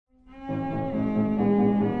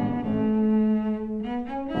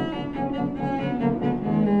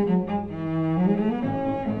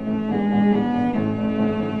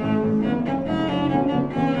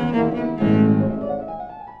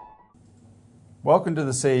Welcome to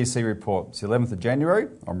the CEC report. It's the 11th of January.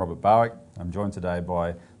 I'm Robert Barwick. I'm joined today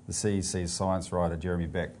by the CEC science writer Jeremy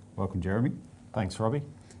Beck. Welcome, Jeremy. Thanks, Robbie.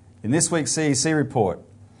 In this week's CEC report,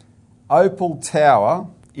 Opal Tower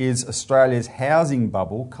is Australia's housing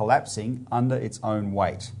bubble collapsing under its own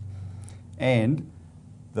weight. And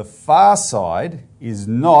the far side is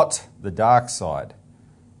not the dark side.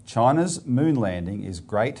 China's moon landing is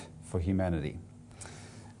great for humanity.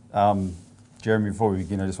 Jeremy, before we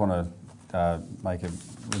begin, I just want to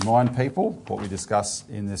remind people what we discuss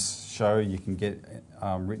in this show. You can get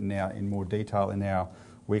written out in more detail in our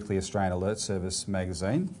weekly Australian Alert Service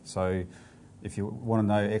magazine. So if you want to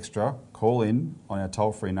know extra, call in on our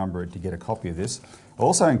toll-free number to get a copy of this. I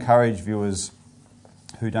also encourage viewers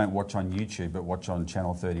who don't watch on YouTube but watch on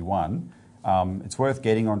Channel 31, it's worth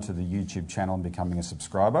getting onto the YouTube channel and becoming a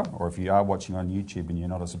subscriber, or if you are watching on YouTube and you're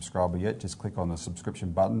not a subscriber yet, just click on the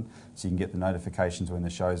subscription button so you can get the notifications when the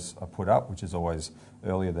shows are put up, which is always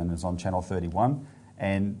earlier than is on Channel 31.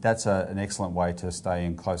 And that's an excellent way to stay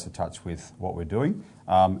in closer touch with what we're doing.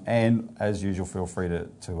 And as usual, feel free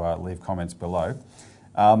to leave comments below.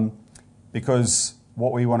 Because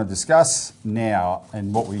what we want to discuss now,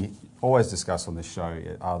 and what we always discuss on this show,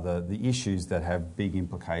 are the issues that have big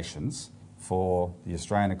implications for the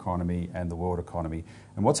Australian economy and the world economy.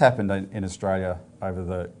 And what's happened in Australia over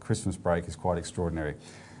the Christmas break is quite extraordinary.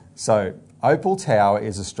 So Opal Tower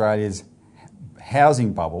is Australia's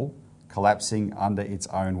housing bubble collapsing under its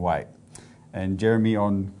own weight. And Jeremy,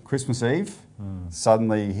 on Christmas Eve,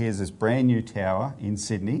 suddenly here's this brand new tower in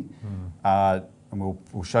Sydney, and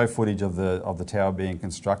we'll show footage of the tower being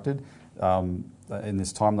constructed in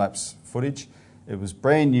this time-lapse footage. It was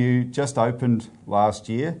brand new, just opened last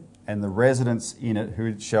year, and the residents in it who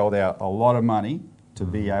had shelled out a lot of money to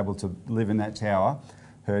be able to live in that tower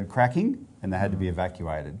heard cracking and they had to be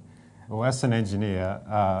evacuated. Well, as an engineer,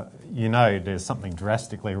 you know there's something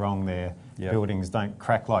drastically wrong there. Yep. Buildings don't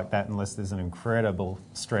crack like that unless there's an incredible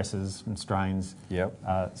stresses and strains.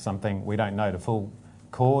 Yep. Something we don't know the full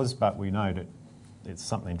cause, but we know that it's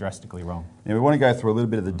something drastically wrong. Now we want to go through a little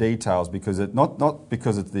bit of the details because not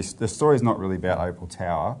because it's this. The story is not really about Opal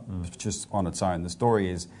Tower, just on its own. The story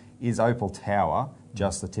is Opal Tower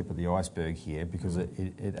just the tip of the iceberg here? Because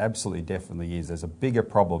it absolutely definitely is. There's a bigger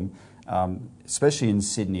problem, especially in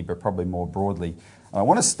Sydney, but probably more broadly. I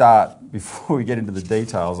want to start, before we get into the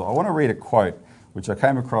details, I want to read a quote which I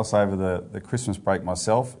came across over the Christmas break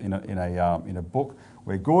myself in a book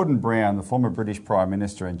where Gordon Brown, the former British Prime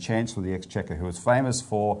Minister and Chancellor of the Exchequer, who was famous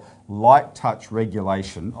for light touch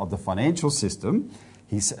regulation of the financial system,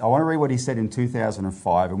 I want to read what he said in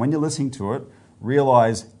 2005, and when you're listening to it,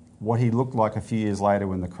 realise what he looked like a few years later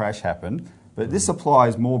when the crash happened. But this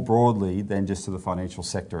applies more broadly than just to the financial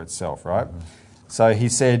sector itself, right? So he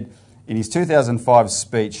said in his 2005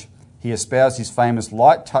 speech, he espoused his famous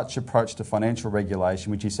light touch approach to financial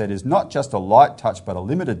regulation, which he said is not just a light touch but a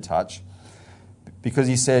limited touch, because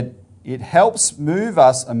he said it helps move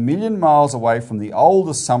us 1,000,000 miles away from the old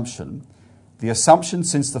assumption, the assumption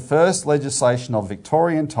since the first legislation of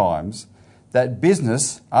Victorian times, that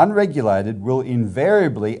business, unregulated, will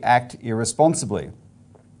invariably act irresponsibly.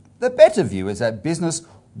 The better view is that business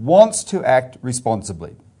wants to act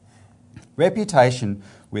responsibly. Reputation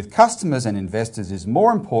with customers and investors is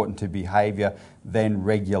more important to behaviour than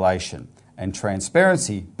regulation, and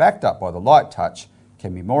transparency, backed up by the light touch,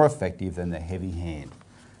 can be more effective than the heavy hand.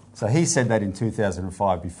 So he said that in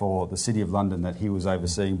 2005 before the City of London that he was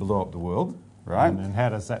overseeing blew up the world, right? And how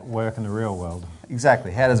does that work in the real world?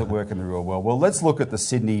 Exactly. How does it work in the real world? Well, let's look at the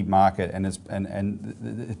Sydney market, and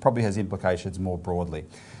it probably has implications more broadly.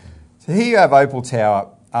 So here you have Opal Tower.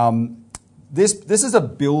 This is a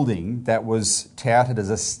building that was touted as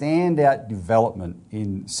a standout development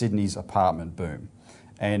in Sydney's apartment boom.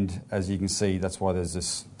 And as you can see, that's why there's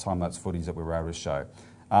this time-lapse footage that we were able to show.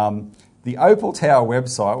 The Opal Tower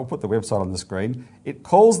website, we'll put the website on the screen, it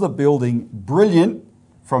calls the building brilliant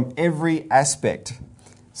from every aspect.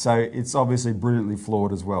 So it's obviously brilliantly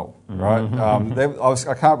flawed as well, right?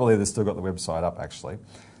 I can't believe they've still got the website up, actually.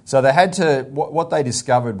 So they had to, what they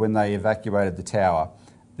discovered when they evacuated the tower,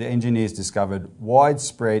 the engineers discovered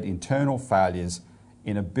widespread internal failures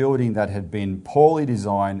in a building that had been poorly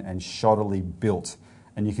designed and shoddily built.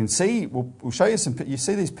 And you can see, we'll show you you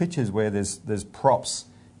see these pictures where there's props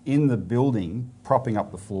in the building propping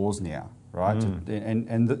up the floors now, right?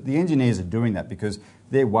 And the engineers are doing that because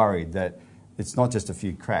they're worried that it's not just a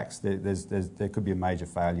few cracks. There could be a major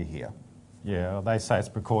failure here. Yeah, well, they say it's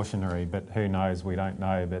precautionary, but who knows? We don't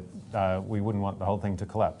know, but we wouldn't want the whole thing to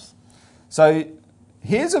collapse. So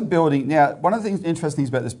here's a building. Now, one of the interesting things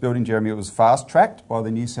about this building, Jeremy, it was fast-tracked by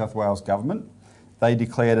the New South Wales government. they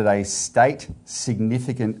declared it a state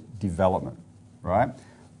significant development, right?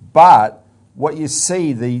 But what you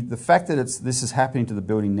see, the fact that this is happening to the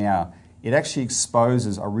building now, it actually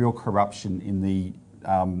exposes a real corruption in the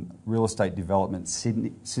real estate development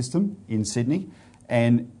system in Sydney.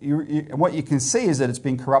 And what you can see is that it's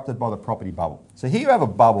been corrupted by the property bubble. So here you have a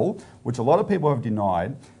bubble, which a lot of people have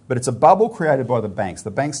denied, but it's a bubble created by the banks.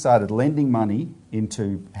 The banks started lending money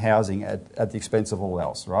into housing at the expense of all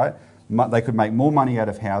else, right? They could make more money out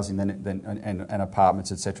of housing and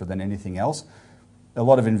apartments, etc., than anything else. A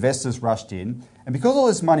lot of investors rushed in. And because all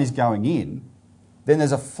this money is going in, then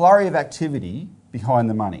there's a flurry of activity behind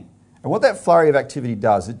the money. And what that flurry of activity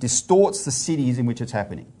does, it distorts the cities in which it's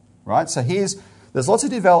happening, right? So there's lots of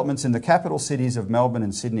developments in the capital cities of Melbourne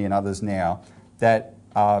and Sydney and others now that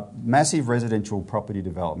are massive residential property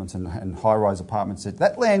developments and high-rise apartments.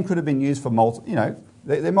 That land could have been used for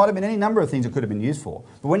there might have been any number of things it could have been used for.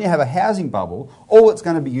 But when you have a housing bubble, all it's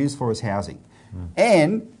going to be used for is housing.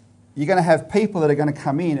 And you're going to have people that are going to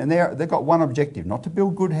come in and they've got one objective, not to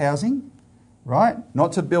build good housing, right?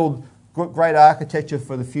 Not to build great architecture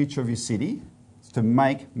for the future of your city. It's to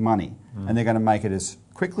make money. And they're going to make it as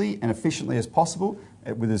quickly and efficiently as possible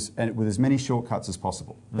with as many shortcuts as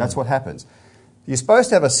possible. That's what happens. You're supposed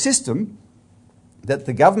to have a system that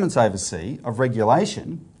the governments oversee of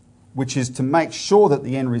regulation, which is to make sure that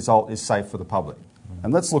the end result is safe for the public.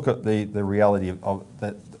 And let's look at the reality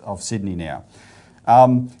of Sydney now.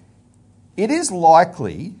 It is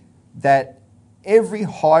likely that every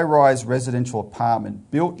high-rise residential apartment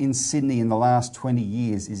built in Sydney in the last 20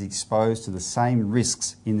 years is exposed to the same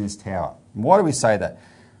risks in this tower. And why do we say that?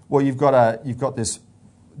 Well, you've got this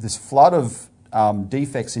flood of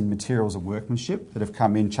defects in materials and workmanship that have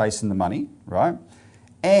come in chasing the money, right?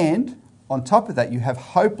 And on top of that, you have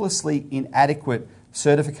hopelessly inadequate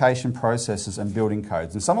certification processes and building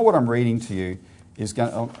codes. And some of what I'm reading to you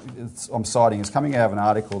I'm citing is coming out of an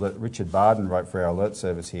article that Richard Barden wrote for our alert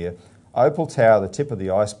service here. Opal Tower, the tip of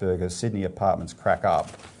the iceberg as Sydney apartments crack up.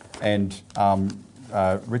 And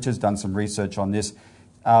Richard's done some research on this.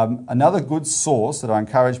 Another good source that I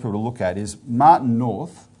encourage people to look at is Martin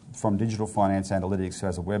North from Digital Finance Analytics, who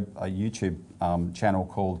has a YouTube channel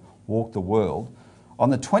called Walk the World.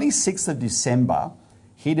 On the 26th of December,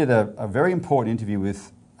 he did a very important interview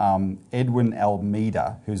with Edwin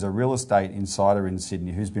Almeida, who's a real estate insider in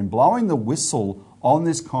Sydney, who's been blowing the whistle on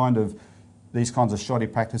these kinds of shoddy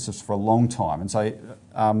practices for a long time. And so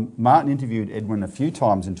Martin interviewed Edwin a few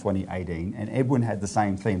times in 2018, and Edwin had the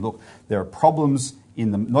same theme. Look, there are problems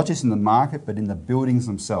not just in the market, but in the buildings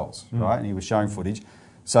themselves, right? And he was showing footage.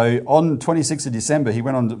 So on 26th of December, he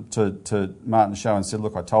went on to Martin's show and said,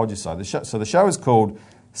 look, I told you so. The show is called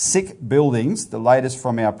Sick Buildings, the latest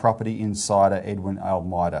from our property insider, Edwin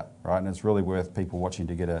Almeida, right? And it's really worth people watching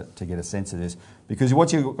to get a sense of this, because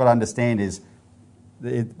what you've got to understand is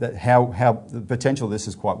how the potential of this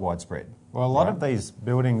is quite widespread. Well, a lot of these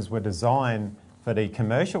buildings were designed for the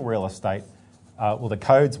commercial real estate, the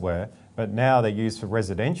codes were, but now they're used for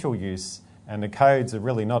residential use, and the codes are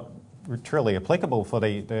really not truly applicable for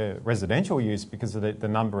the residential use because of the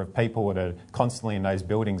number of people that are constantly in those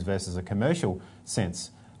buildings versus a commercial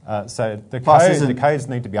sense. So the codes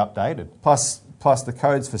need to be updated. Plus the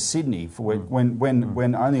codes for Sydney, for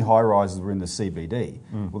when only high-rises were in the CBD.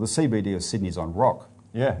 Well, the CBD of Sydney is on rock.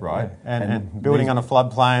 Yeah, right. Yeah. And building on a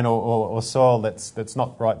floodplain or soil that's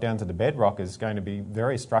not right down to the bedrock is going to be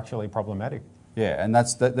very structurally problematic. Yeah, and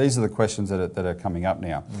these are the questions that are coming up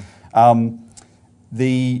now.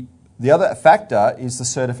 The other factor is the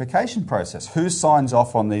certification process. Who signs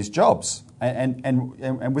off on these jobs?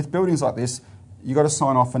 And with buildings like this, you've got to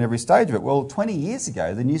sign off on every stage of it. Well, 20 years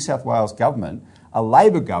ago, the New South Wales government, a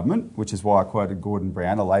Labor government, which is why I quoted Gordon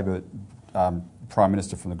Brown, a Labor Prime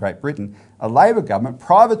Minister from the Great Britain, a Labor government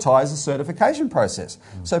privatised the certification process.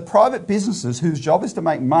 So private businesses whose job is to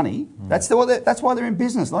make money, that's why they're in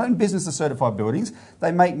business. They're not in business to certify buildings.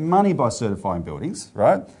 They make money by certifying buildings,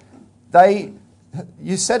 right?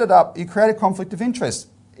 You set it up, you create a conflict of interest.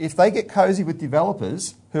 If they get cosy with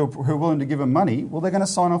developers who are willing to give them money, well, they're going to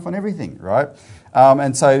sign off on everything, right?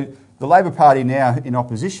 And so the Labor Party now in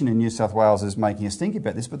opposition in New South Wales is making a stink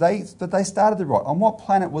about this, but they started it right. On what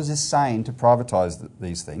planet was this sane to privatise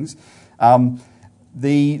these things?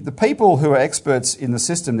 The people who are experts in the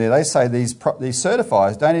system there, they say these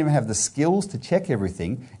certifiers don't even have the skills to check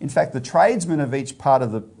everything. In fact, the tradesmen of each part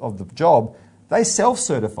of the job, they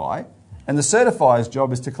self-certify, and the certifier's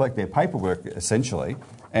job is to collect their paperwork, essentially.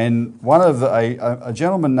 And one of a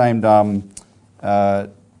gentleman named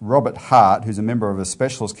Robert Hart, who's a member of a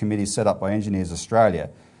specialist committee set up by Engineers Australia,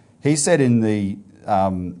 he said in the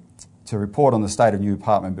to report on the state of new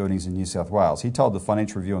apartment buildings in New South Wales. He told the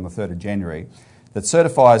Financial Review on the 3rd of January that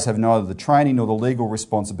certifiers have neither the training nor the legal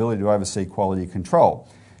responsibility to oversee quality control.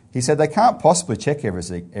 He said they can't possibly check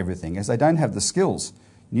everything as they don't have the skills.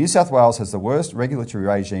 New South Wales has the worst regulatory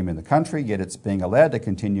regime in the country, yet it's being allowed to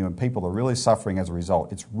continue and people are really suffering as a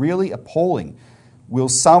result. It's really appalling. Will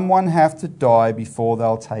someone have to die before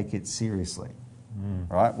they'll take it seriously?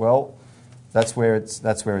 Right? Well, that's where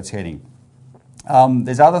it's heading.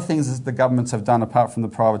 There's other things that the governments have done apart from the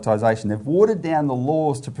privatisation. They've watered down the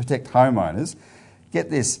laws to protect homeowners. Get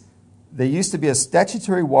this, there used to be a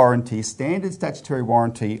statutory warranty, standard statutory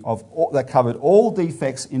warranty that covered all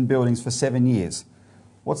defects in buildings for 7 years.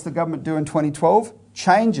 What's the government do in 2012?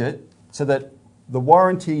 Change it so that the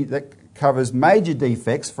warranty that covers major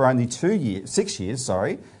defects for only 6 years,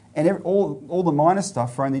 and all the minor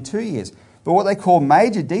stuff for only 2 years. But what they call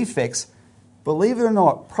major defects, believe it or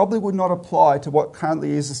not, probably would not apply to what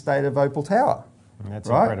currently is the state of Opal Tower. That's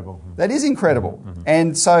right? incredible. That is incredible.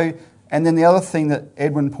 Mm-hmm. And then the other thing that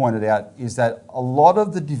Edwin pointed out is that a lot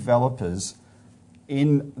of the developers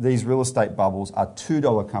in these real estate bubbles are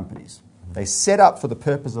 $2 companies. They set up for the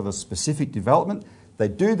purpose of a specific development, they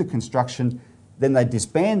do the construction, then they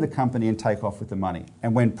disband the company and take off with the money.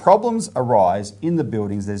 And when problems arise in the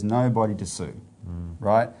buildings, there's nobody to sue,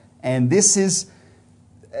 right? And this is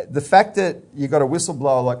the fact that you've got a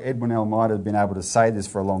whistleblower like Edwin Almeida have been able to say this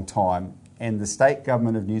for a long time, and the state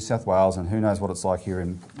government of New South Wales, and who knows what it's like here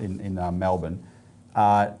in Melbourne,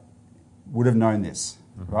 would have known this,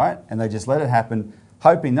 right? And they just let it happen,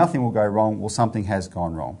 hoping nothing will go wrong. Well, something has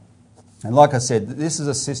gone wrong. And like I said, this is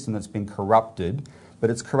a system that's been corrupted,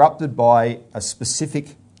 but it's corrupted by a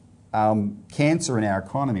specific cancer in our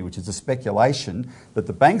economy, which is the speculation that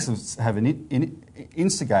the banks have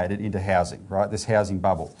instigated into housing, right? This housing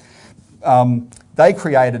bubble. They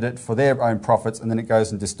created it for their own profits, and then it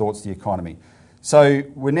goes and distorts the economy. So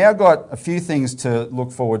we've now got a few things to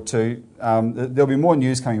look forward to. There'll be more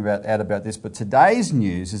news coming out about this, but today's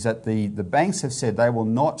news is that the banks have said they will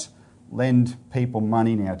not lend people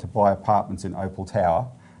money now to buy apartments in Opal Tower.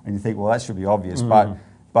 And you think, well, that should be obvious,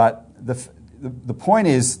 but the point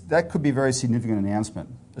is that could be a very significant announcement,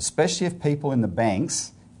 especially if people in the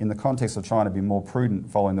banks, in the context of trying to be more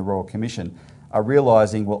prudent following the Royal Commission, are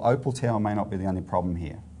realising, well, Opal Tower may not be the only problem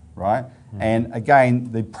here, right? And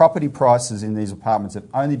again, the property prices in these apartments have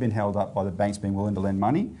only been held up by the banks being willing to lend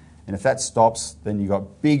money, and if that stops, then you've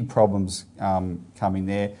got big problems coming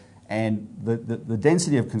there. And the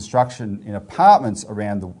density of construction in apartments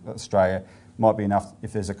around Australia might be enough,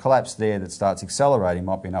 if there's a collapse there that starts accelerating,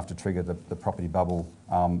 might be enough to trigger the property bubble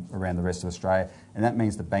around the rest of Australia, and that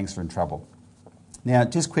means the banks are in trouble. Now,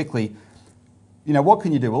 just quickly, what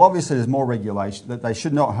can you do? Well, obviously there's more regulation, that they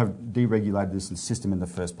should not have deregulated this system in the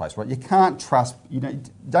first place, right? You can't trust,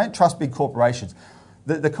 don't trust big corporations.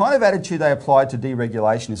 The kind of attitude they applied to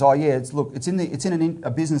deregulation is, oh yeah, it's in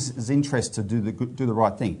a business's interest to do the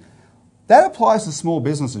right thing. That applies to small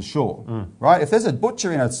businesses, sure, right? If there's a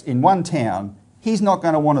butcher in one town, he's not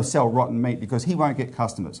going to want to sell rotten meat because he won't get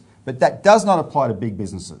customers. But that does not apply to big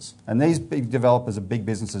businesses. And these big developers are big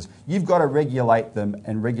businesses. You've got to regulate them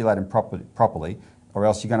and regulate them properly, or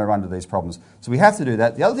else you're going to run into these problems. So we have to do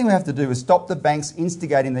that. The other thing we have to do is stop the banks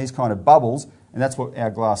instigating these kind of bubbles, and that's what our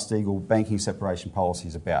Glass-Steagall banking separation policy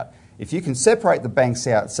is about. If you can separate the banks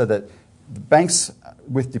out so that the banks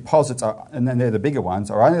with deposits, and then they're the bigger ones,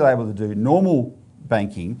 are only able to do normal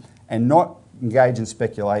banking and not engage in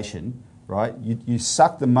speculation, right? You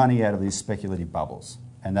suck the money out of these speculative bubbles,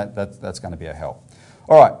 and that's going to be a help.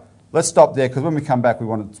 All right, let's stop there, because when we come back, we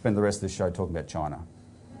want to spend the rest of this show talking about China.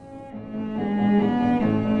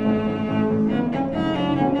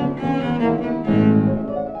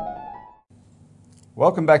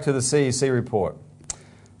 Welcome back to the CEC report.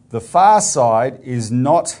 The far side is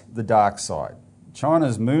not the dark side.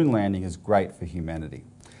 China's moon landing is great for humanity.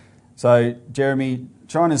 So, Jeremy,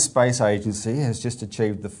 China's space agency has just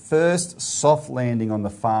achieved the first soft landing on the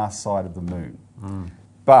far side of the moon.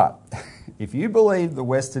 But if you believe the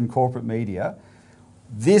Western corporate media,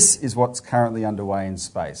 this is what's currently underway in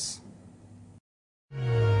space.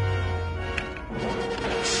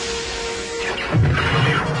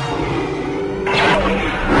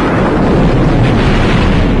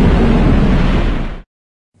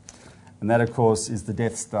 And that, of course, is the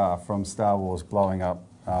Death Star from Star Wars blowing up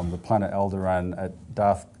the planet Alderaan at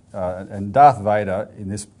and Darth Vader, in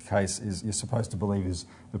this case, you're supposed to believe is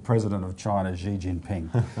the president of China, Xi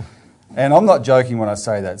Jinping. And I'm not joking when I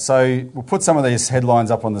say that. So we'll put some of these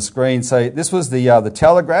headlines up on the screen. So this was the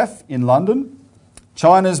Telegraph in London.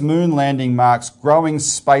 China's moon landing marks growing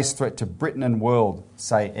space threat to Britain and world,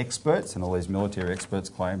 say experts, and all these military experts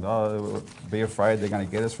claim, oh, be afraid they're going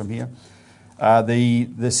to get us from here.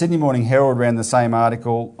 The Sydney Morning Herald ran the same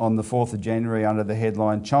article on the 4th of January under the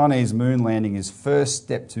headline, Chinese moon landing is first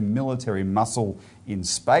step to military muscle in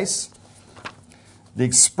space. The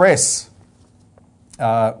Express,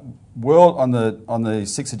 World on the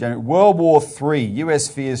 6th of January, World War III, US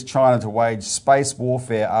fears China to wage space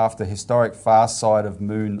warfare after historic far side of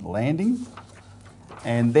moon landing.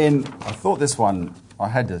 And then I thought this one, I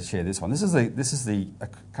had to share this one. This is the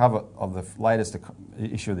cover of the latest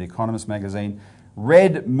issue of The Economist magazine.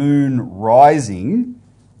 Red Moon Rising,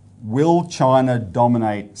 will China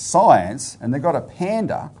dominate science? And they've got a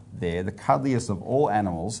panda there, the cuddliest of all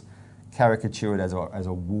animals, caricatured as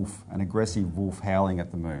a wolf, an aggressive wolf howling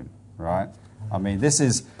at the moon, right? I mean, this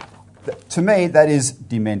is, to me, that is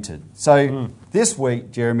demented. So this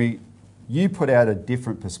week, Jeremy, you put out a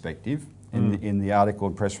different perspective in the article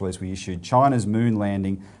and press release we issued, China's moon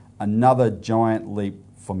landing, another giant leap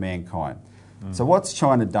for mankind. So what's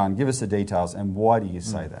China done? Give us the details, and why do you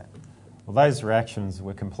say that? Well, those reactions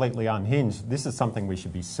were completely unhinged. This is something we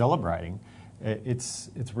should be celebrating. It's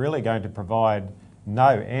really going to provide no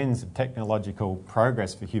ends of technological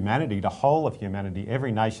progress for humanity, the whole of humanity,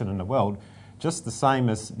 every nation in the world, just the same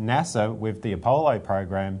as NASA with the Apollo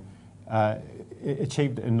program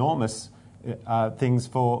achieved enormous things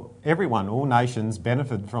for everyone. All nations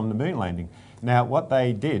benefited from the moon landing. Now, what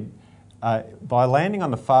they did, by landing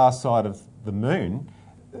on the far side of the moon,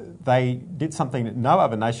 they did something that no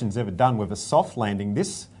other nation's ever done with a soft landing.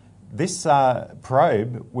 This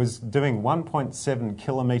probe was doing 1.7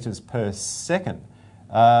 kilometres per second.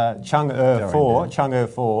 Chang'e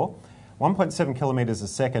 4, 1.7 kilometres a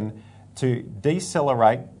second to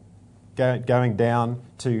decelerate, going down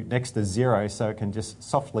to next to zero so it can just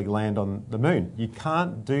softly land on the moon. You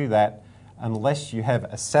can't do that unless you have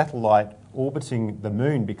a satellite orbiting the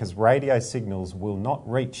moon, because radio signals will not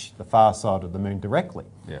reach the far side of the moon directly.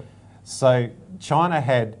 Yep. So China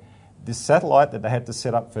had this satellite that they had to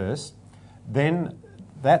set up first. Then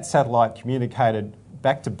that satellite communicated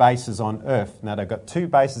back to bases on Earth. Now, they've got 2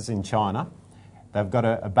 bases in China. They've got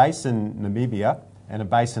a base in Namibia and a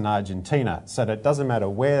base in Argentina. So that it doesn't matter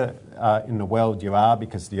where in the world you are,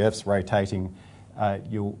 because the Earth's rotating,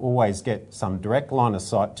 you'll always get some direct line of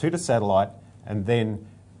sight to the satellite and then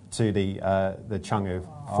to the Chang'e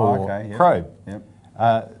 4 probe.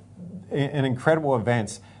 Yep. An incredible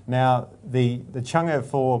advance. Now, the Chang'e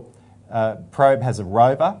 4 probe has a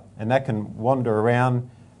rover, and that can wander around,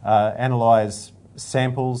 analyse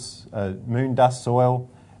samples, moon dust, soil.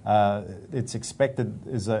 It's expected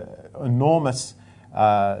there's enormous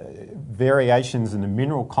variations in the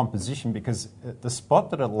mineral composition, because the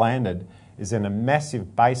spot that it landed is in a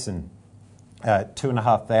massive basin,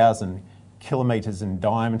 2,500 kilometres in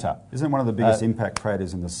diameter. Isn't it one of the biggest impact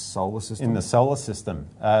craters in the solar system? In the solar system.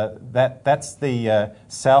 That's the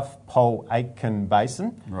South Pole Aitken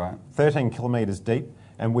Basin, right. 13 kilometres deep,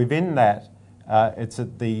 and within that it's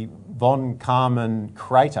at the Von Karman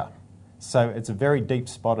crater. So it's a very deep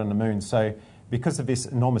spot on the moon. So because of this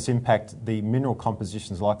enormous impact, the mineral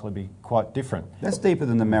composition is likely to be quite different. That's deeper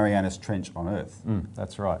than the Marianas Trench on Earth.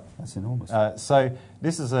 That's right. That's enormous. So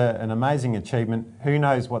this is an amazing achievement. Who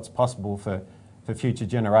knows what's possible for future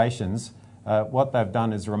generations? What they've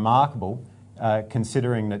done is remarkable,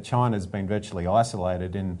 considering that China's been virtually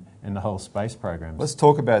isolated in the whole space program. Let's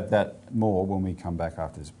talk about that more when we come back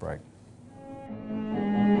after this break.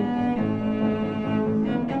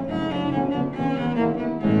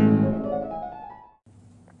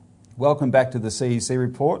 Welcome back to the CEC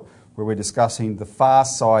report, where we're discussing the far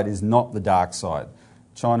side is not the dark side.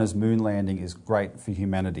 China's moon landing is great for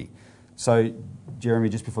humanity. So, Jeremy,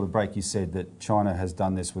 just before the break, you said that China has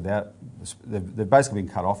done this without, they've basically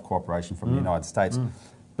been cut off cooperation from the United States.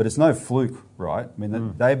 But it's no fluke, right? I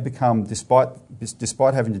mean, they've become, despite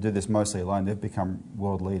having to do this mostly alone, they've become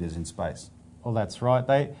world leaders in space. Well, that's right.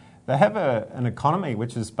 They have an economy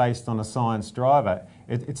which is based on a science driver.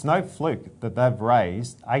 It's no fluke that they've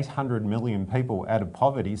raised 800 million people out of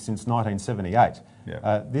poverty since 1978.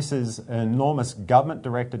 Yeah. This is an enormous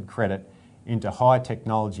government-directed credit into high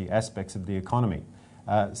technology aspects of the economy.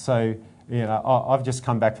 So, you know, I've just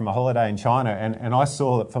come back from a holiday in China, and I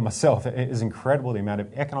saw that for myself. It is incredible, the amount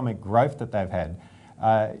of economic growth that they've had.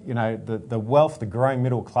 You know, the wealth, the growing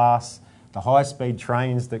middle class, the high-speed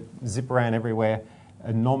trains that zip around everywhere,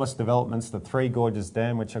 enormous developments, the Three Gorges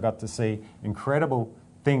Dam, which I got to see, incredible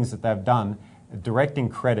things that they've done. directing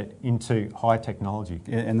credit into high technology.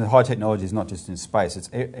 And the high technology is not just in space, it's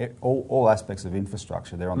all aspects of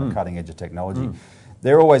infrastructure. They're on the cutting edge of technology.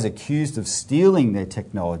 They're always accused of stealing their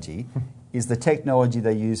technology. Is the technology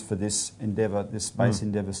they use for this endeavour, this space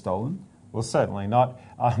endeavour, stolen? Well, certainly not.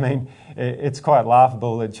 I mean, it's quite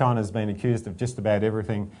laughable that China's been accused of just about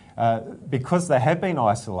everything. Because they have been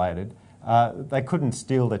isolated, they couldn't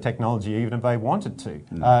steal the technology even if they wanted to.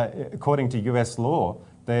 According to US law,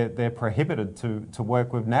 they're prohibited to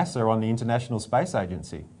work with NASA on the International Space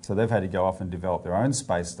Agency. So they've had to go off and develop their own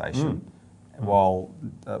space station. While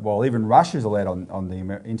even Russia's allowed on the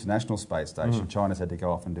International Space Station, China's had to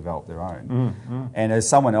go off and develop their own. And as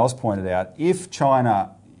someone else pointed out, if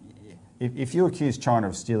you accuse China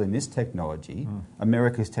of stealing this technology,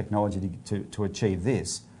 America's technology to achieve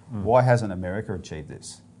this, why hasn't America achieved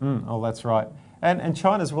this? Oh, that's right. And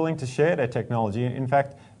China's willing to share their technology. In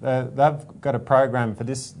fact, they've got a program for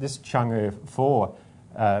this Chang'e 4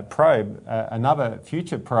 probe, another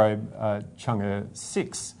future probe, Chang'e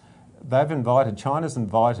 6. China's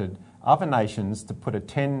invited other nations to put a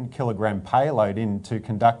 10-kilogram payload in to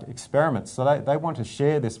conduct experiments. So they want to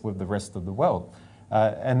share this with the rest of the world.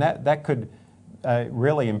 And that could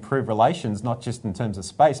really improve relations, not just in terms of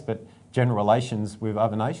space, but general relations with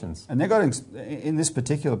other nations. And they've got, in this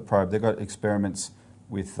particular probe, they've got experiments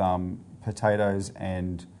with potatoes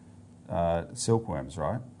and silkworms,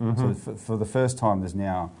 right? So for the first time, there's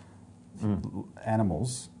now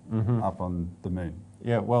animals up on the moon.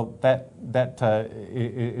 Yeah, well, that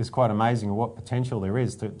is quite amazing what potential there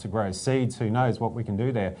is to grow seeds. Who knows what we can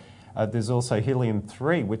do there. There's also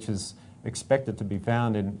helium-3, which is expected to be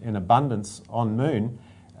found in abundance on Moon.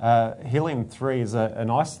 Helium-3 is an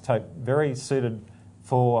isotope very suited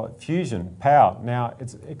for fusion power. Now,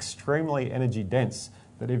 it's extremely energy dense,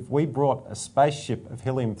 that if we brought a spaceship of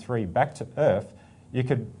helium-3 back to Earth, you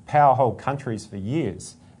could power whole countries for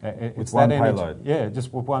years. With one payload? Yeah,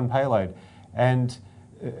 just with one payload. And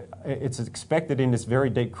it's expected in this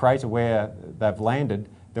very deep crater where they've landed,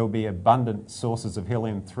 there will be abundant sources of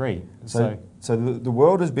helium-3. So the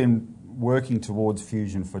world has been working towards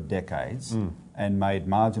fusion for decades and made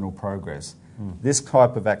marginal progress. This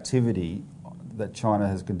type of activity that China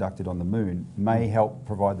has conducted on the moon may help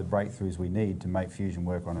provide the breakthroughs we need to make fusion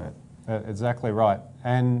work on Earth. Exactly right.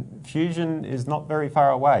 And fusion is not very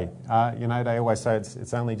far away. They always say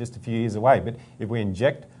it's only just a few years away, but if we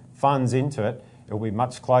inject funds into it, it'll be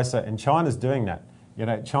much closer, and China's doing that.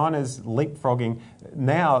 China's leapfrogging.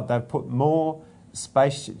 Now they've put more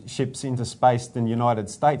spaceships into space than the United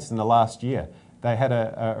States in the last year. They had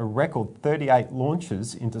a record 38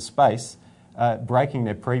 launches into space, breaking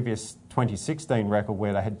their previous 2016 record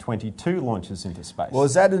where they had 22 launches into space. Well,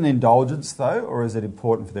 is that an indulgence, though, or is it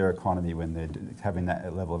important for their economy when they're having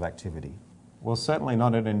that level of activity? Well, certainly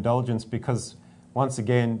not an indulgence, because, once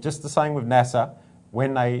again, just the same with NASA,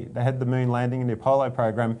 when they had the moon landing in the Apollo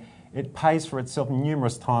program, it pays for itself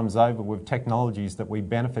numerous times over with technologies that we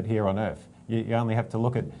benefit here on Earth. You only have to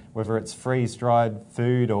look at whether it's freeze-dried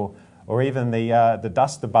food or even the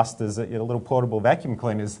duster busters, your little portable vacuum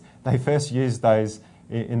cleaners. They first used those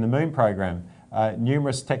in the moon program.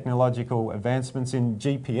 Numerous technological advancements in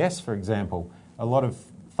GPS, for example. A lot of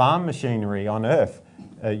farm machinery on Earth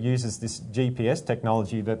uses this GPS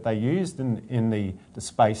technology that they used in the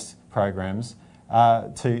space programs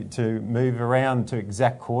to move around to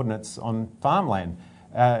exact coordinates on farmland.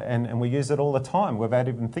 And we use it all the time without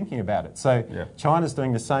even thinking about it. So China's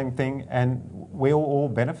doing the same thing, and we'll all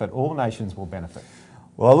benefit. All nations will benefit.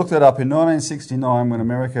 Well, I looked it up. In 1969, when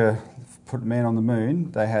America put man on the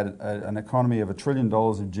moon, they had an economy of $1 trillion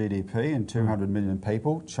of GDP and 200 million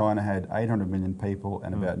people. China had 800 million people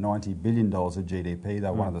and about $90 billion of GDP. They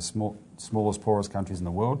were one of the smallest, poorest countries in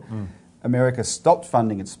the world. America stopped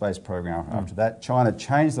funding its space program after that. China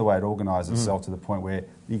changed the way it organised itself to the point where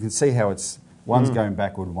you can see how one's going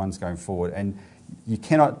backward, one's going forward. And you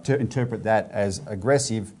cannot interpret that as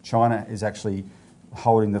aggressive. China is actually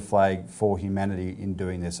holding the flag for humanity in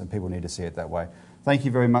doing this, and people need to see it that way. Thank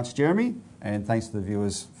you very much, Jeremy, and thanks to the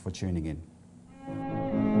viewers for tuning in.